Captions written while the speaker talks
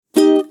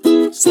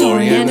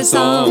Story and a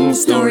song,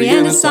 story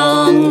and a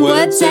song,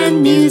 words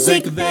and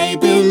music, they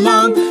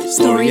belong.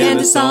 Story and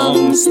a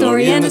song,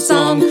 story and a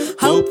song,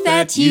 hope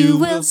that you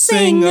will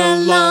sing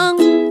along.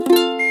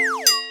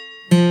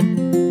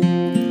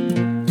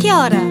 Kia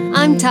ora,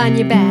 I'm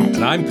Tanya Bad.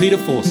 And I'm Peter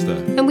Forster.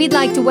 And we'd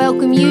like to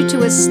welcome you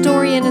to A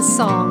Story and a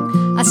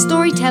Song, a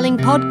storytelling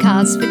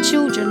podcast for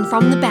children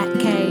from the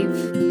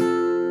Batcave.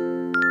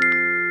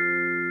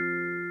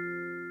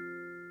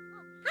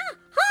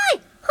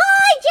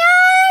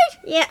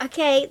 Yeah,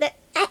 okay.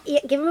 Yeah,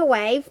 give him a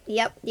wave.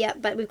 Yep.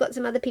 But we've got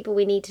some other people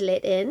we need to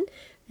let in.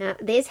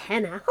 There's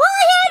Hannah.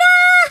 Hi,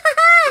 Hannah!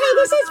 Hey,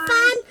 this is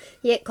fun.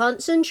 Yeah,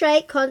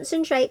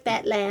 concentrate,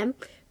 Bat Lamb.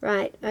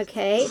 Right.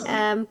 Okay.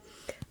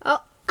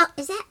 Oh,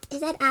 is that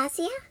Asia? Oh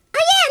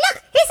yeah,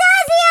 look, it's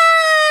Asia!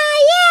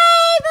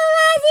 Yay for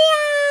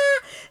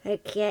Asia!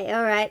 Okay,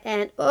 all right,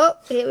 and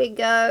here we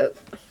go.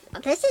 Oh,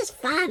 this is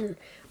fun.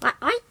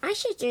 I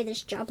should do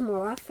this job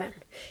more often.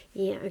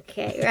 Yeah.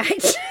 Okay.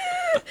 Right.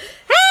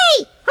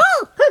 Hey!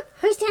 Oh,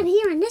 who's down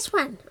here in this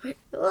one?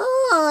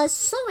 Oh,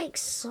 so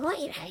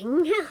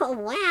exciting. Oh,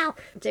 wow.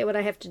 See what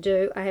I have to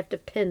do? I have to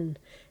pin.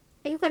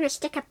 Are you going to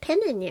stick a pin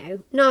in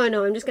you? No,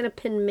 I'm just going to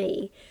pin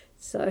me.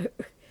 So,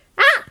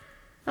 oh,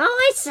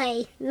 I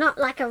see. Not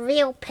like a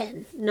real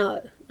pin.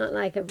 No, not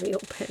like a real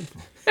pin.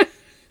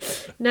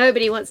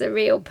 Nobody wants a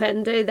real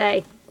pin, do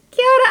they?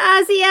 Kia ora,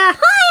 Asia.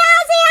 Hi,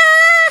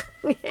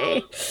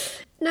 Asia!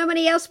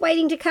 Nobody else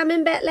waiting to come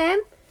in, Batlam?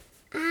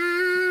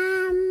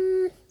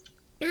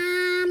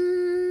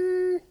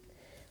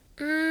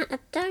 I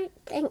don't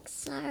think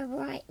so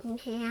right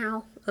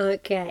now.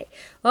 Okay.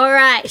 All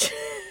right.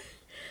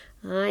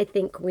 I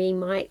think we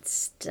might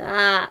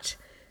start.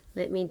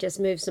 Let me just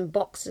move some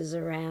boxes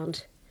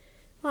around.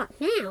 What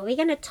now? Are we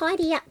going to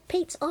tidy up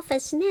Pete's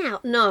office now?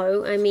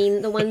 No, I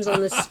mean the ones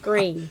on the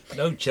screen.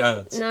 No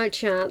chance. No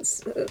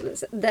chance.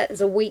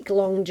 That's a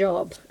week-long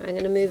job. I'm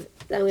going to move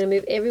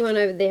everyone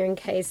over there in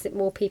case that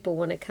more people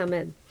want to come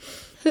in.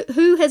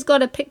 Who has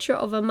got a picture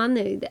of a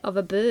manu, of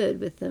a bird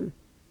with them?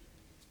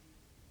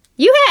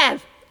 You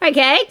have.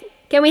 Okay.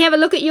 Can we have a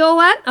look at your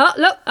one? Oh,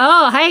 look.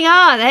 Oh, hang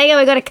on. There you go.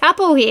 We've got a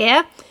couple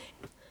here.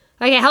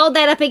 Okay, hold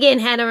that up again,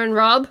 Hannah and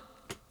Rob.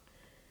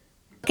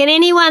 Can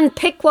anyone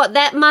pick what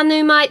that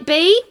manu might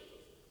be?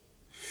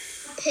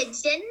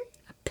 Pigeon.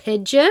 A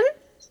pigeon?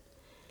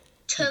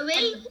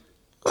 Tui.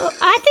 Well,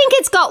 I think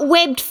it's got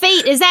webbed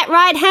feet. Is that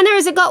right, Hannah?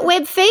 Has it got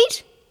webbed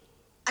feet?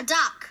 A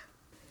duck.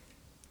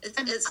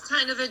 It's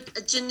kind of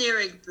a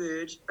generic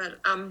bird, but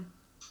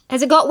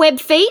Has it got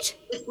webbed feet?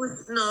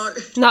 no.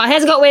 No, it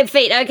hasn't got webbed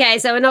feet. Okay,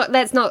 so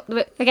that's not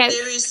okay.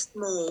 Very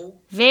small.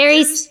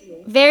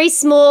 Very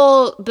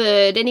small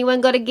bird.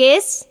 Anyone got a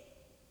guess?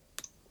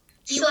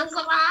 Silver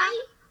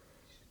eye.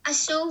 A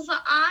silver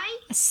eye.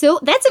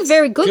 That's a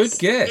very good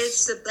guess.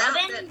 It's about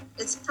that.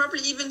 It's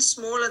probably even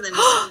smaller than a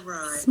silver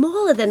eye.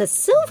 Smaller than a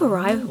silver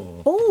eye.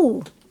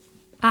 Oh,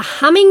 a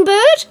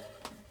hummingbird?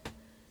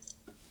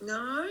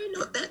 No,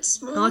 not that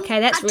small. Okay,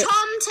 that's A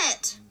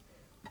tomtit.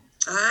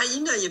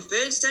 You know your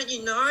birds, don't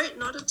you? No,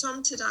 not a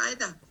tomtit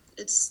either.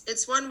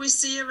 It's one we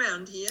see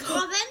around here.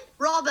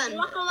 Robin.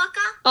 Waka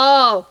waka.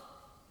 Oh,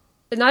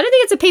 no, I don't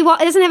think it's a pea. It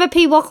doesn't have a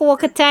pea waka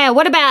waka tail.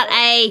 What about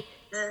a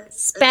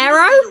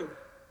sparrow?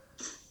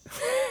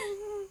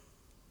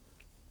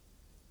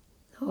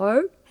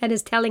 No,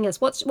 Hannah's telling us.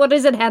 What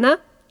is it, Hannah?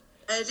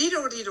 A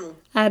rido.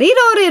 A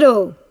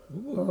rido.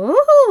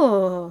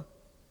 Oh,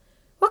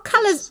 what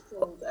colours?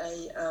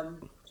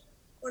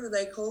 What are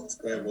they called?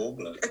 Grey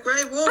warbler. A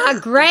grey warbler. A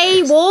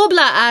grey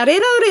warbler. A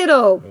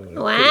rido.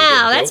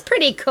 Wow, that's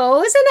pretty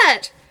cool, isn't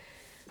it?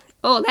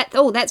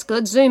 Oh, that's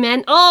good. Zoom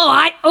in.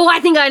 I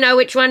think I know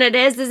which one it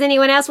is. Does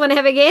anyone else want to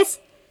have a guess?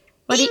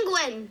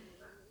 Penguin.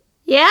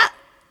 Yeah,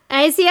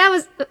 Asia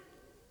was.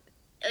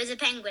 It was a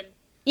penguin.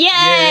 Yay!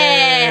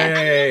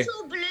 Yay!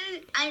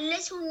 A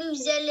little New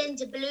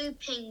Zealand blue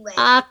penguin.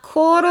 A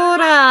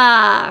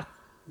korora.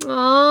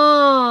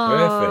 Oh,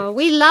 Perfect.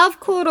 we love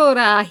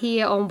korora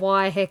here on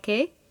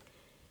Waiheke.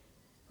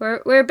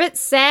 We're a bit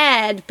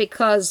sad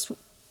because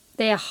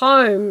their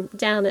home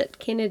down at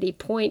Kennedy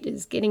Point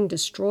is getting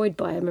destroyed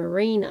by a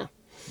marina.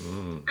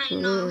 I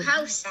know,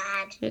 how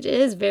sad. It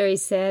is very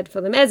sad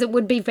for them, as it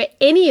would be for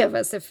any of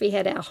us if we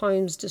had our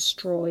homes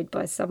destroyed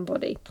by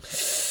somebody.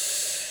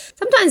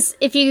 Sometimes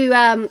if you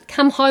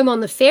come home on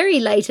the ferry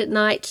late at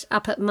night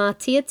up at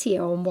Mātiatia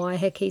on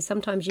Waiheke,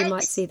 sometimes you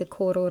might see the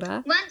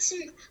korora.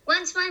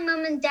 Once my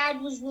mum and dad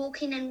was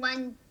walking and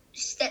one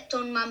stepped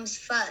on mum's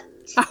foot.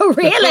 Oh,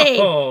 really?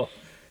 Oh,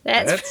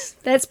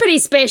 That's pretty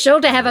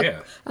special to have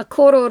Yeah. a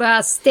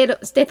korora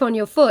step on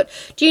your foot.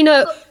 Do you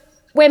know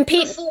when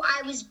Before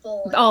I was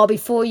born. Oh,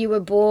 before you were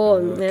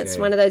born. Okay. That's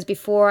one of those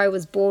before I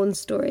was born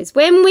stories.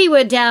 When we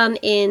were down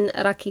in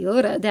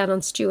Rakiura, down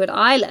on Stewart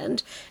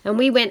Island, and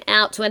we went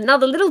out to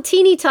another little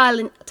tiny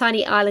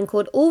island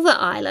called Ulva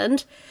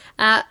Island,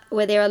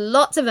 where there are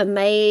lots of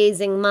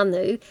amazing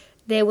manu,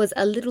 there was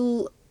a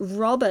little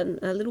robin,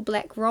 a little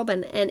black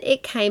robin, and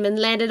it came and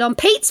landed on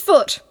Pete's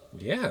foot.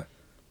 yeah.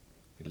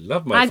 I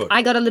love my foot.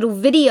 I got a little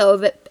video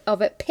of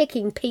it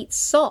pecking Pete's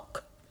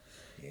sock.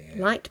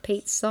 Liked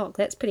Pete's sock.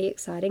 That's pretty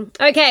exciting.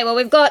 Okay, well,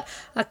 we've got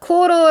a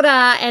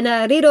korora and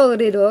a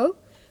riro.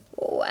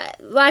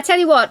 Well, I tell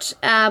you what,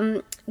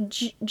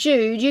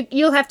 Jude,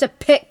 you'll have to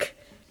pick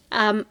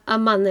a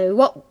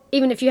manu.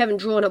 Even if you haven't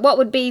drawn it,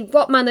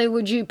 what manu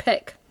would you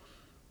pick?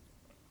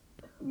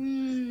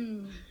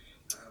 Pi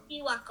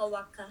waka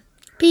waka.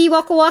 Pi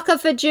waka waka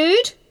for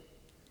Jude?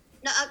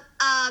 No,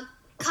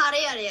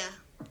 kareria.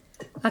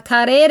 A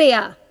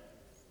kareria.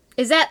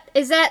 Is that the...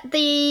 Is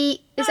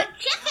that...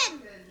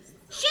 Chicken.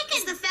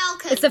 Chicken's the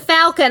falcon. It's the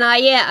falcon,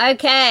 yeah,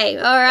 okay,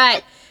 all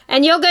right.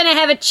 And you're going to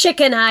have a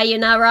chicken, are you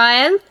now,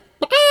 Ryan?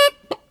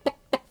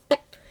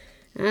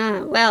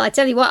 Well, I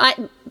tell you what,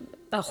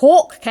 a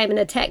hawk came and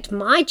attacked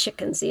my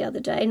chickens the other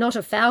day, not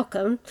a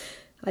falcon.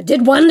 I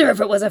did wonder if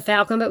it was a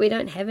falcon, but we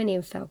don't have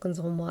any falcons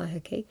on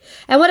Waiheke.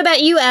 And what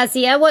about you,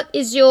 Azia? What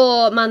is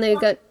your manu?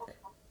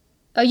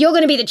 Oh, you're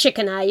going to be the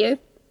chicken, are you?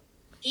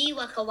 Pi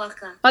waka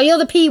waka. Oh, you're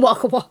the pi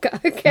waka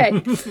waka,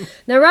 okay.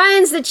 Now,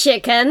 Ryan's the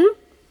chicken.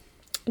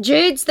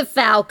 Jude's the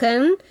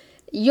falcon.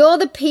 You're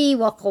the pi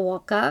waka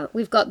waka.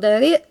 We've got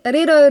the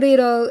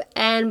riro,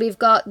 and we've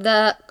got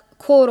the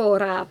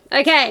korora.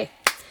 Okay,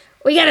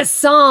 we got a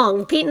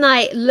song. Pete and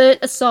I learnt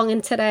a song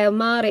in Te Reo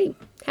Māori.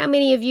 How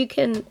many of you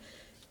can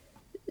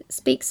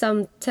speak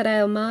some Te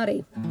Reo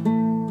Māori?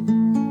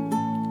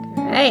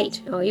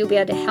 Great. Oh, you'll be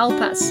able to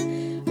help us.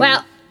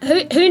 Well,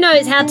 who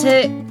knows how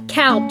to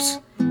count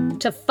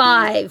to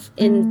 5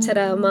 in Te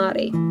Reo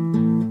Māori?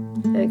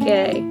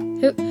 Okay.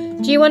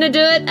 Do you want to do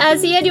it,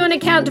 Azia? Do you want to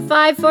count to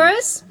 5 for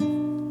us?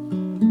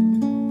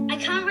 I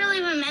can't really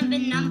remember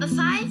number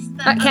 5.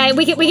 But Okay,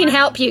 we can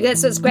help you.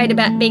 That's what's great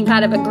about being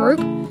part of a group.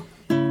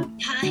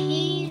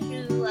 Tahi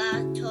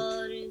rua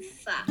toru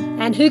fa.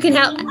 And who can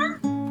help?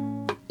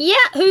 Yeah,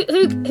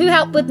 who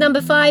helped with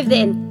number 5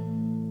 then?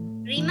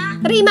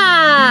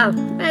 Rima!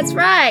 That's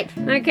right.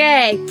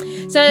 Okay.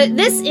 So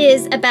this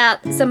is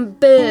about some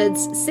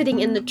birds sitting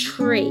in the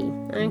tree.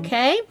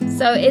 Okay?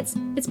 So it's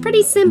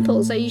pretty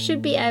simple. So you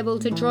should be able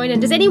to join in.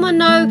 Does anyone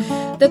know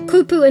the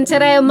kupu in Te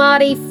Reo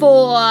Māori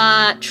for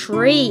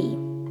tree?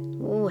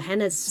 Oh,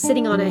 Hannah's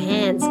sitting on her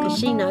hands because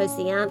she knows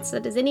the answer.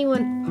 Does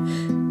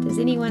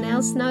anyone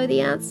else know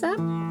the answer?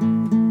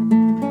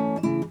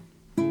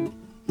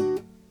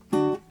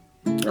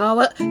 Oh,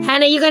 well,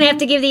 Hannah, you're going to have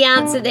to give the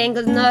answer then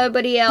because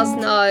nobody else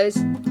knows.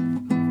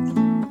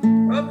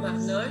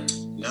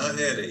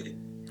 Naheri.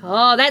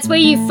 Oh, that's where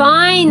you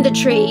find the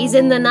trees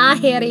in the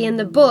naheri in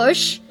the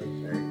bush.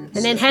 And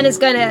then Hannah's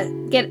going to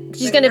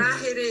she's going to...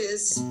 Naheri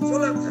is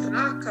full of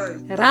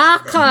rakau.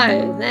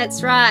 Rakau,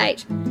 that's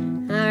right.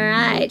 All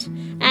right.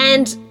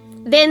 And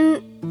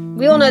then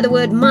we all know the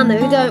word manu,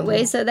 don't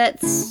we? So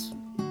that's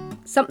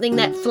something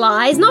that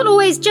flies. Not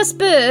always just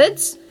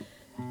birds.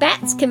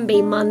 Bats can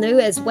be manu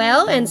as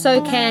well, and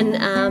so can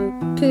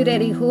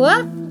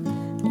purerihua.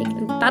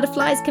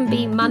 Butterflies can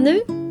be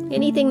manu,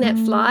 anything that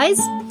flies.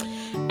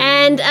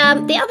 And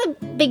the other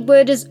big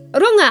word is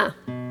runga,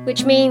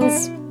 which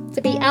means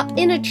to be up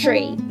in a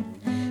tree.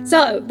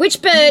 So,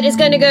 which bird is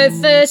going to go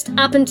first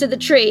up into the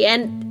tree?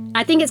 And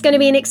I think it's going to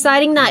be an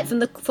exciting night for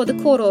the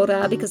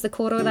korora, because the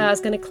korora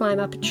is going to climb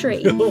up a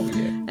tree. Oh,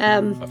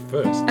 yeah.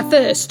 A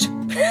first.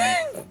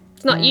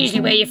 It's not usually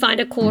where you find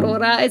a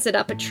korora, is it,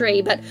 up a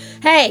tree? But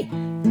hey,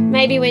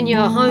 maybe when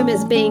your home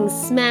is being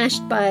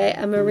smashed by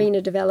a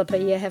marina developer,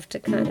 you have to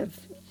kind of,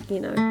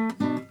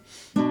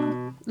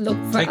 look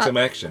for... Take some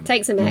action.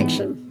 Take some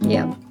action,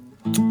 yeah.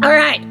 All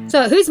right,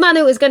 so whose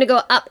manu is going to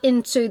go up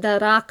into the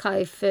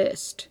rakau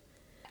first?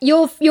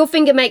 Your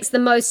finger makes the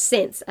most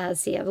sense,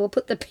 Azia. We'll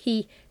put the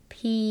pi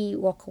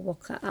waka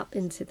waka up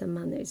into the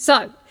manu.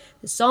 So,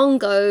 the song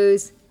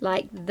goes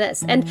like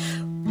this. And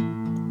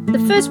the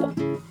first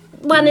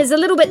one is a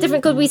little bit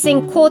different because we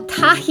sing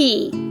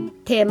Kotahi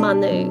te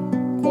manu.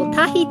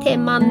 Kotahi te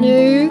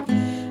manu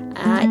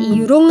I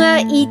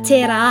runga I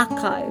te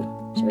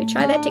rakau. Shall we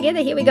try that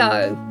together? Here we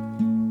go.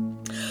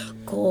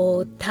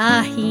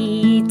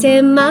 Kotahi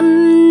te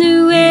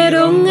manu e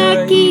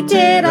runga ki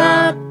te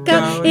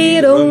rakau,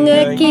 e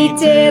runga ki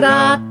te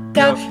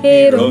rakau,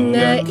 e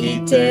runga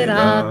I te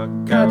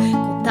rakau.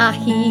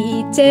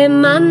 Kotahi te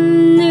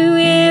manu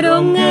e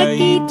runga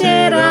ki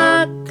te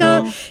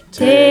rakau,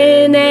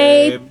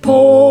 tēnei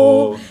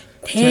pō,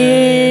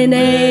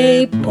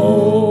 tēnei pō.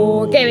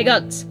 Okay, we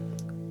got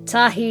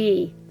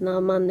tahi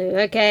nā manu.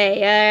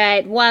 Okay, all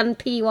right. 1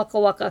 pi waka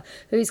waka.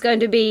 Who's going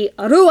to be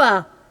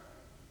rua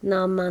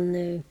nā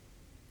manu?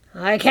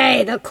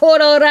 Okay, the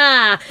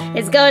korora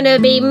is going to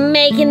be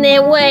making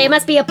their way. It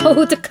must be a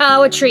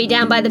pohutakawa tree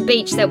down by the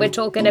beach that we're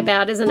talking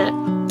about, isn't it?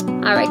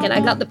 I reckon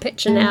I got the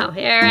picture now.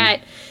 All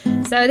right.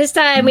 So this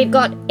time we've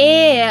got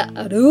e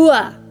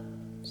rua.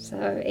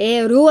 So,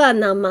 e rua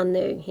nā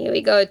manu. Here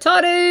we go.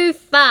 Toru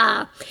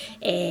wha.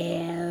 E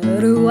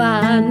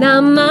rua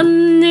nā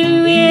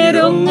manu, e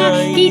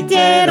runga ki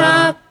te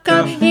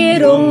rakau, e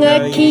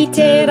runga ki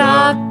te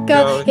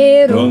rakau,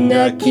 e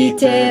runga ki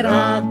te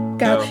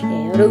rakau.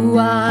 E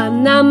rua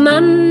nā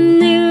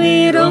manu,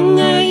 e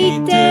runga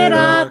I te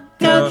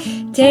rakau,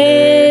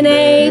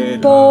 tēnei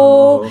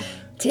pō,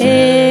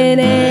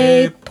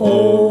 tēnei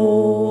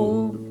pō.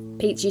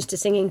 Pete's used to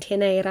singing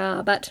Tēnei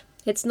rā, but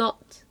it's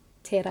not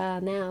te rā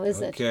now,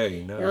 is it?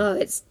 Okay, no. No,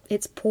 it's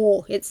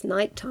poor. It's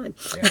nighttime.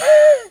 Yeah.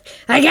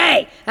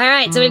 Okay, all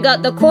right. So we've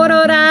got the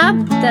korora,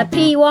 the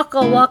pi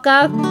waka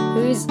waka.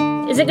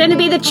 Is it going to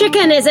be the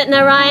chicken? Is it,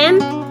 Narayan?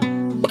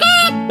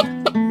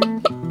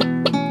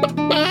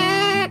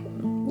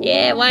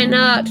 Yeah, why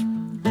not?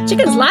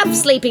 Chickens love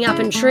sleeping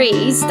up in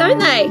trees, don't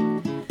they?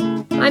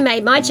 I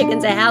made my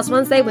chickens a house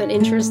once. They weren't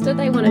interested.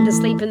 They wanted to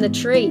sleep in the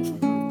tree.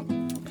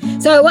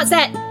 So what's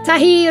that?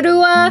 Tahi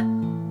rua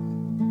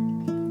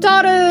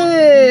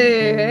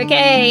toru.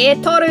 Okay, e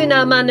toru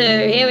na manu.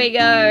 Here we go.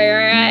 All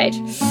right.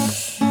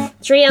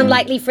 3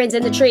 unlikely friends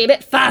in the tree. A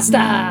bit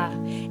faster.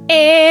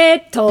 E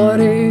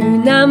toru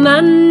na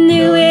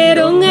manu e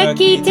runga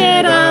ki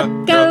te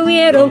rakau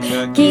e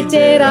runga ki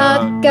te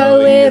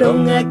rakau e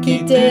runga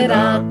ki te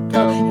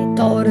rakau e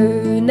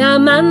toru na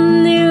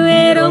manu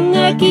e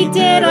runga ki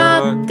te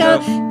rakau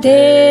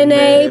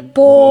tēnei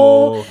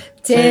pō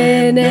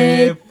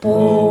tēnei pō.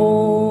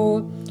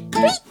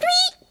 Tweet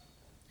tweet.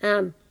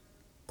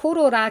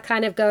 Korora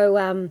kind of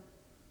go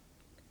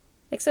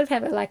they sort of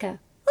have it like a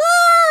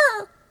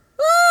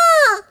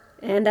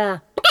and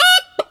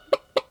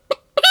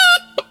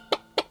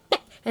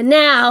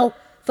now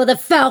for the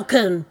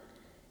falcon.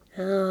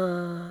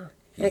 Oh.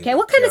 Okay,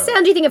 what kind of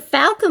sound do you think a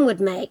falcon would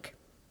make?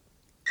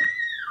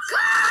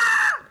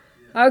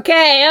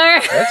 Okay, all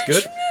right. That's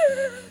good.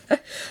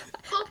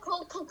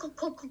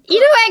 You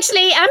know,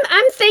 actually,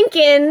 I'm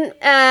thinking,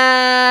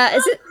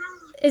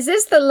 is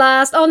this the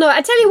last? Oh no,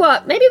 I tell you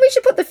what, maybe we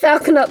should put the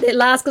falcon up there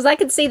last, because I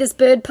could see this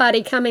bird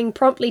party coming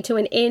promptly to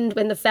an end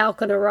when the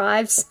falcon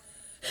arrives.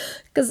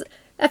 Because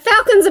a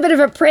falcon's a bit of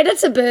a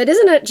predator bird,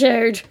 isn't it,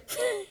 Jude?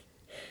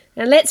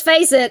 And let's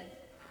face it,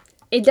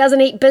 it doesn't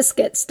eat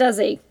biscuits, does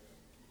he?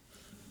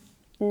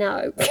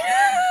 No.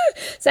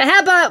 So how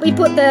about we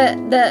put the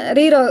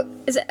riro,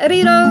 is it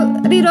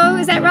riro,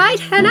 is that right,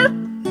 Hannah?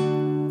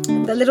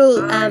 The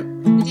little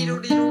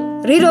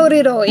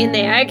riro in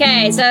there.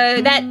 Okay,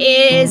 so that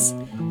is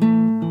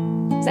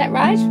that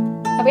right?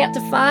 Are we up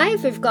to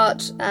 5? We've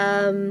got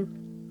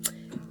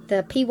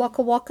the pi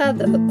waka waka,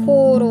 the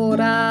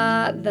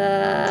korora,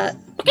 the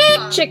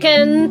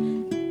chicken.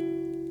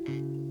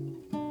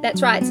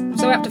 That's right.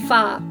 So we're up to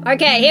 5.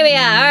 Okay, here we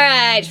are. All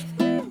right.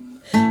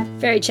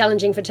 Very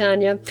challenging for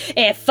Tanya.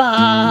 E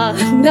wha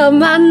na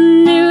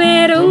manu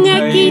e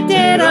runga ki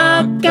te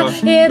rakau,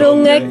 e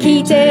runga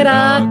ki te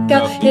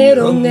rakau, e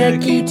runga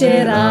ki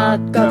te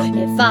rakau.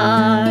 E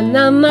wha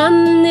na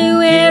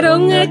manu e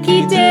runga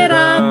ki te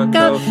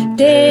rakau,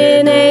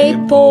 tēnei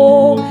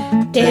pō,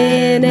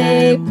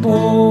 tēnei pō.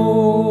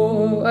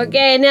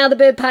 Okay, now the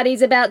bird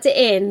party's about to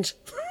end.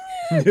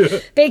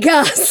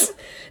 Because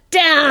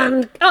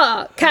down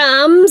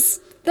comes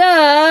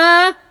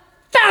the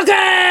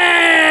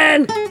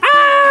falcon!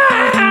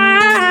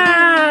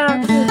 Ah!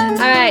 All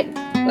right,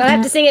 we'll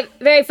have to sing it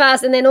very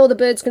fast, and then all the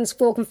birds can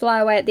squawk and fly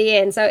away at the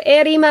end. So,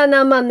 e rima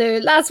na manu.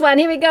 Last one,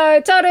 here we go.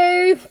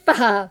 Toru,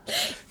 paha.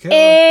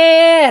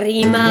 E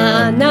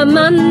rima na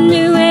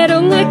manu e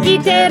runga ki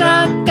te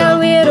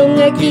rakau, e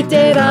runga ki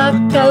te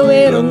rakau,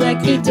 e runga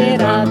ki te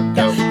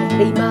rakau. E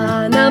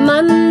rima na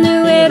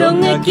manu e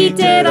runga ki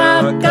te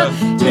rakau,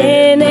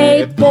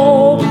 tēnei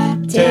pō,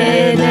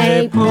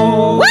 tēnei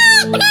pō.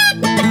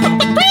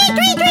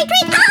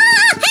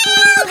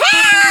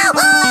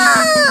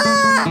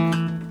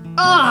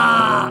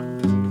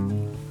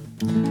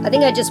 I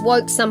think I just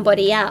woke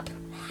somebody up.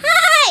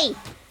 Hey!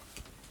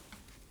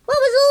 What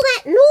was all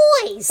that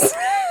noise?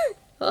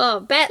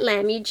 Oh,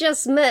 Batlam, you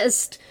just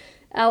missed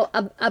a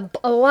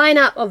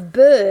lineup of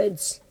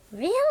birds.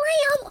 Really?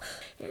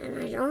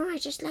 I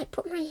just like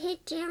put my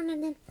head down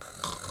and then...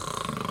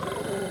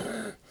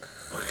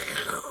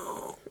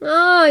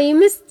 Oh, you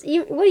missed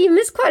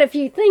quite a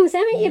few things,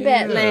 haven't you,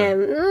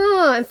 Batlam?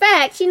 Oh, in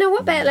fact, you know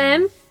what,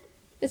 Batlam?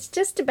 It's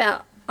just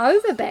about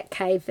over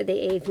Batcave for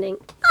the evening.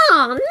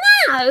 Oh,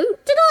 no!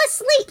 Did I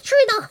sleep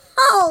through the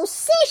whole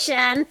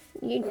session?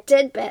 You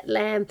did,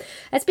 Batlam.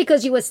 That's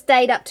because you were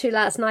stayed up too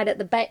last night at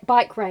the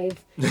bike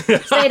rave.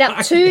 Stayed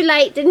up too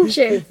late, didn't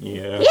you?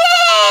 Yeah.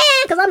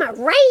 Yeah, because I'm a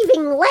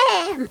raving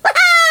lamb.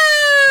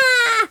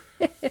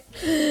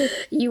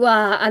 You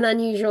are an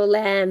unusual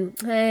lamb.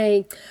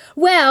 Hey.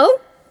 Well,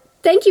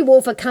 thank you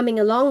all for coming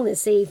along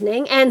this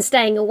evening and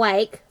staying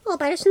awake. Oh,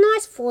 but it's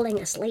nice falling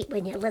asleep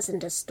when you listen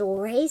to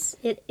stories.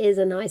 It is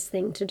a nice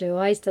thing to do.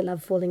 I used to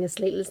love falling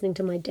asleep listening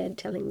to my dad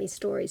telling me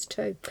stories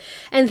too.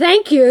 And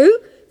thank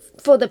you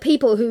for the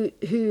people who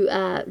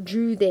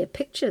drew their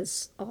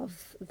pictures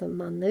of the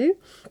manu.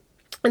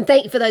 And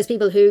thank you for those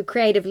people who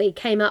creatively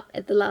came up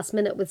at the last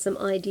minute with some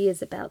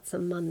ideas about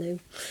some manu.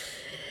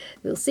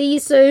 We'll see you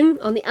soon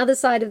on the other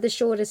side of the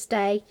shortest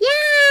day.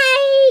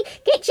 Yay!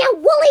 Get your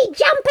woolly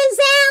jumpers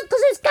out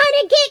because it's going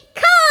to get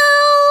cold.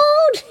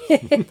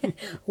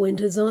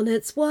 Winter's on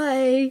its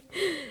way.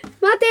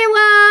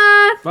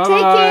 Matewa! Bye.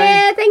 Take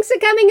care. Thanks for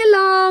coming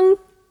along.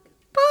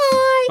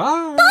 Bye.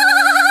 Bye.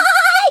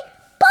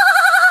 Bye!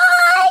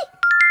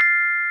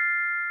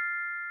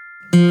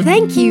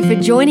 Thank you for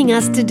joining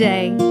us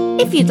today.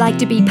 If you'd like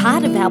to be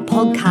part of our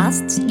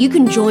podcasts, you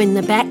can join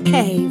the Bat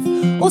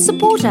Cave or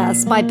support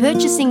us by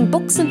purchasing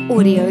books and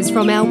audios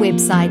from our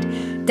website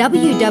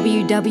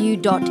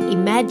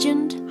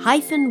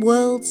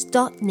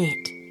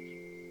www.imagined-worlds.net.